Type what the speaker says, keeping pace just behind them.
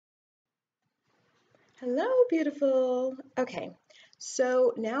Hello, beautiful. Okay,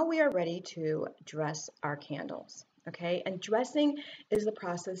 so now we are ready to dress our candles. Okay, and dressing is the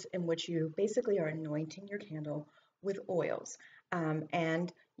process in which you basically are anointing your candle with oils.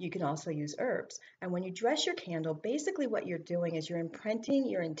 And you can also use herbs. And when you dress your candle, basically what you're doing is you're imprinting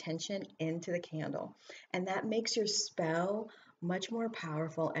your intention into the candle. And that makes your spell much more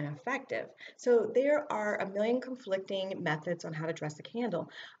powerful and effective. So there are a million conflicting methods on how to dress a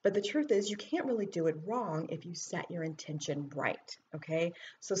candle. But the truth is, you can't really do it wrong if you set your intention right. Okay,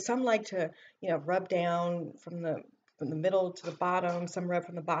 so some like to, rub down from the middle to the bottom. Some rub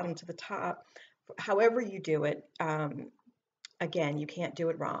from the bottom to the top. However you do it, again, you can't do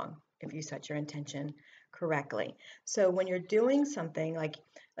it wrong if you set your intention correctly. So when you're doing something like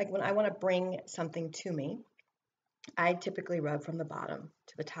when I want to bring something to me, I typically rub from the bottom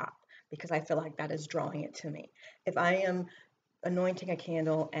to the top because I feel like that is drawing it to me. If I am anointing a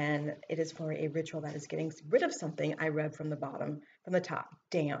candle and it is for a ritual that is getting rid of something, I rub from the top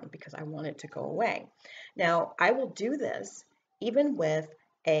down because I want it to go away. Now, I will do this even with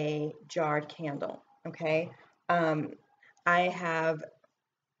a jarred candle, okay? I have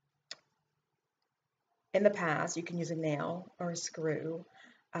in the past, you can use a nail or a screw.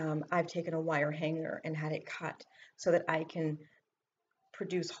 I've taken a wire hanger and had it cut so that I can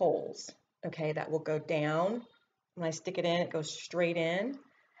produce holes, okay, that will go down. When I stick it in, it goes straight in,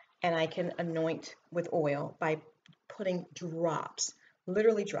 and I can anoint with oil by putting drops,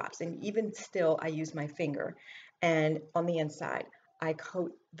 literally drops. And even still, I use my finger. And on the inside, I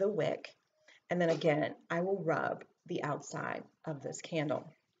coat the wick. And then again, I will rub the outside of this candle.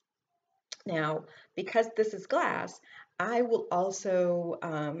 Now, because this is glass, I will also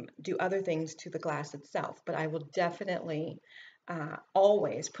do other things to the glass itself, but I will definitely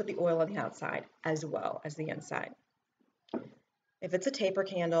always put the oil on the outside as well as the inside. If it's a taper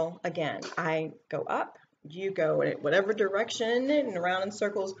candle, again, I go up, you go in whatever direction and around in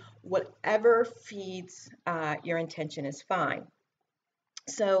circles, whatever feeds your intention is fine.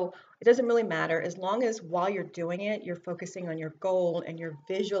 So it doesn't really matter as long as while you're doing it, you're focusing on your goal and you're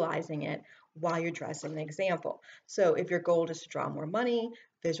visualizing it while you're dressing the example. So if your goal is to draw more money,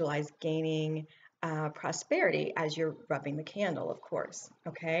 visualize gaining prosperity as you're rubbing the candle, of course,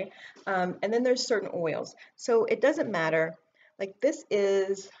 okay? And then there's certain oils. So it doesn't matter. Like this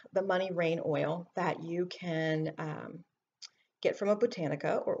is the money rain oil that you can get from a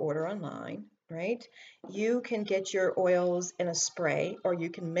botanica or order online, right? You can get your oils in a spray or you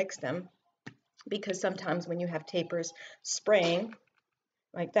can mix them because sometimes when you have tapers, spraying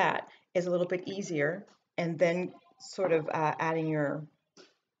like that is a little bit easier, and then sort of adding your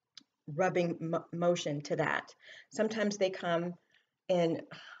rubbing motion to that. Sometimes they come in,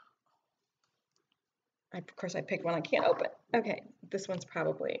 of course I picked one I can't open. Okay, this one's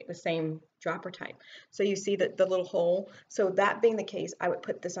probably the same dropper type. So you see the little hole. So that being the case, I would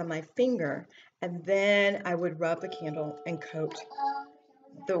put this on my finger and then I would rub the candle and coat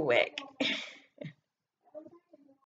the wick.